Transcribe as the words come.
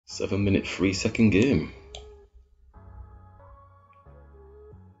7-minute 3-second game.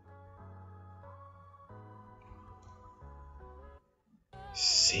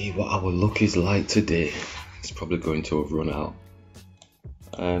 See what our luck is like today. It's probably going to have run out.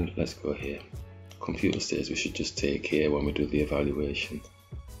 And let's go here. Computer says we should just take here when we do the evaluation.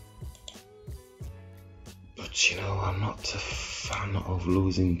 But you know, I'm not a fan of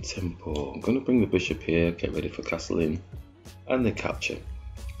losing tempo. I'm going to bring the bishop here, get ready for castling, and they capture.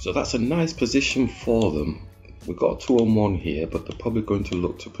 So that's a nice position for them. We've got a 2-on-1 here, but they're probably going to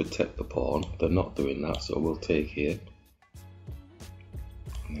look to protect the pawn. They're not doing that, so we'll take here.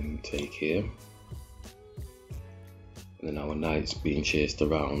 And then take here. And then our knight's being chased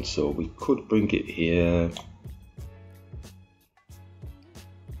around, so we could bring it here.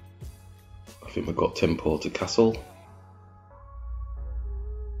 I think we've got tempo to castle.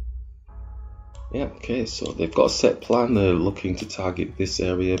 Yeah, okay, so they've got a set plan. They're looking to target this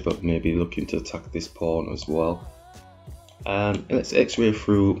area, but maybe looking to attack this pawn as well. And let's X-ray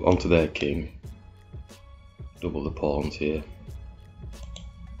through onto their king. Double the pawns here.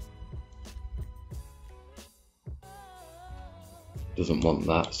 Doesn't want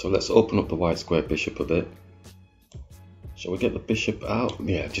that, so let's open up the white square bishop a bit. Shall we get the bishop out?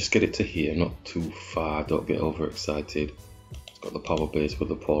 Yeah, just get it to here, not too far, don't get overexcited. It's got the power base with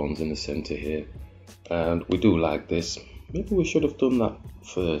the pawns in the center here. And we do like this. Maybe we should have done that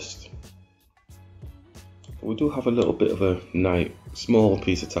first. But we do have a little bit of a knight, small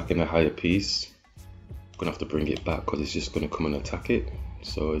piece attacking a higher piece. I'm gonna have to bring it back because he's just gonna come and attack it.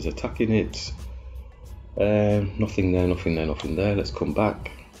 So he's attacking it. Nothing there, nothing there, nothing there. Let's come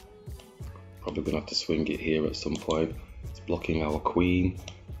back. Probably gonna have to swing it here at some point. It's blocking our queen,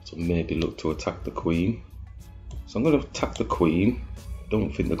 so maybe look to attack the queen. So I'm gonna attack the queen.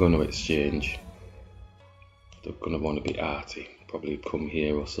 Don't think they're gonna exchange. They're gonna want to be arty. Probably come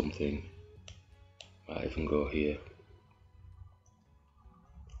here or something. Might even go here.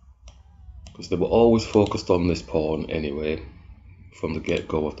 Because they were always focused on this pawn anyway. From the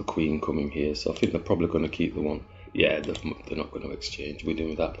get-go of the queen coming here, so I think they're probably going to keep the one. Yeah, they're not going to exchange. We're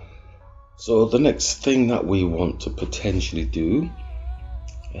doing that. So the next thing that we want to potentially do,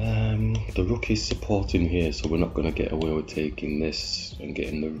 the rook is supporting here, so we're not going to get away with taking this and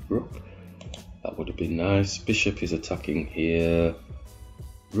getting the rook. That would have been nice. Bishop is attacking here.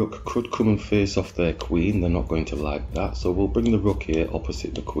 Rook could come and face off their queen. They're not going to like that, so we'll bring the rook here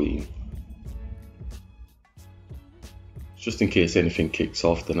opposite the queen. Just in case anything kicks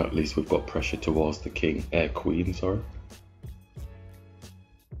off, then at least we've got pressure towards the queen, sorry.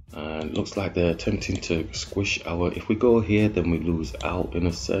 And it looks like they're attempting to squish our, if we go here then we lose out in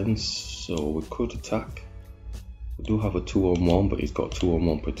a sense, so we could attack. We do have a 2-on-1, but he's got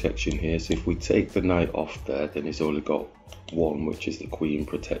 2-on-1 protection here, so if we take the knight off there, then he's only got one, which is the queen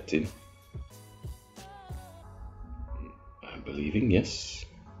protecting. I'm believing, yes.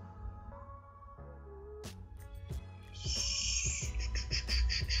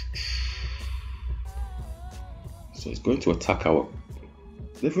 So he's going to attack our...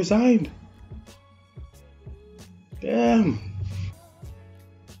 They've resigned! Damn!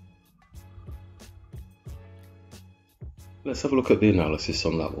 Let's have a look at the analysis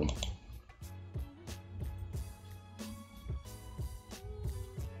on that one.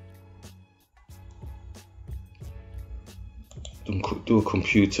 Do a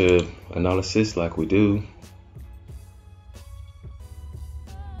computer analysis like we do.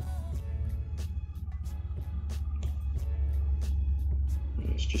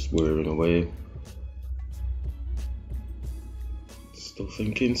 Just whirring away. Still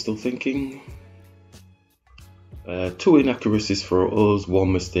thinking. 2 inaccuracies for us,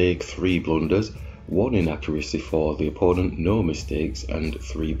 1 mistake, 3 blunders. 1 inaccuracy for the opponent, no mistakes, and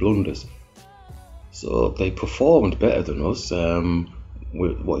 3 blunders. So they performed better than us.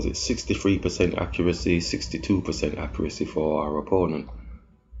 With, what is it, 63% accuracy, 62% accuracy for our opponent.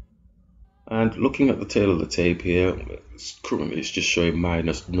 And looking at the tail of the tape here, currently it's just showing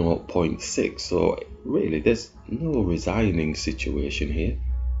minus 0.6, so really there's no resigning situation here.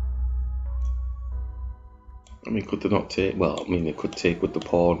 I mean, could they not take? Well, I mean, they could take with the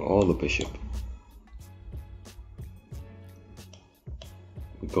pawn or the bishop.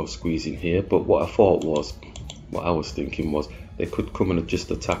 We go squeezing here, but what I was thinking was they could come and just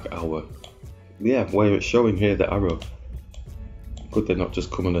attack our, yeah, where it's showing here the arrow. Could they not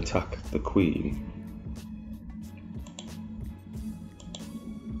just come and attack the queen?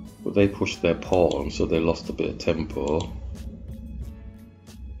 But they pushed their pawn, so they lost a bit of tempo.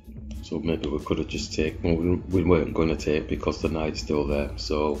 So maybe we could have just taken, well, we weren't going to take because the knight's still there.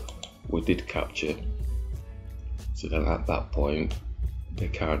 So we did capture. So then at that point, they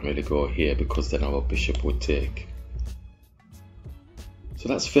can't really go here because then our bishop would take. So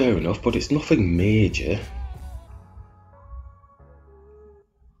that's fair enough, but it's nothing major.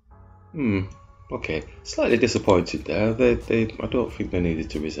 Okay, slightly disappointed there. I don't think they needed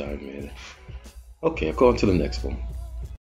to resign really. Okay, I'll go on to the next one.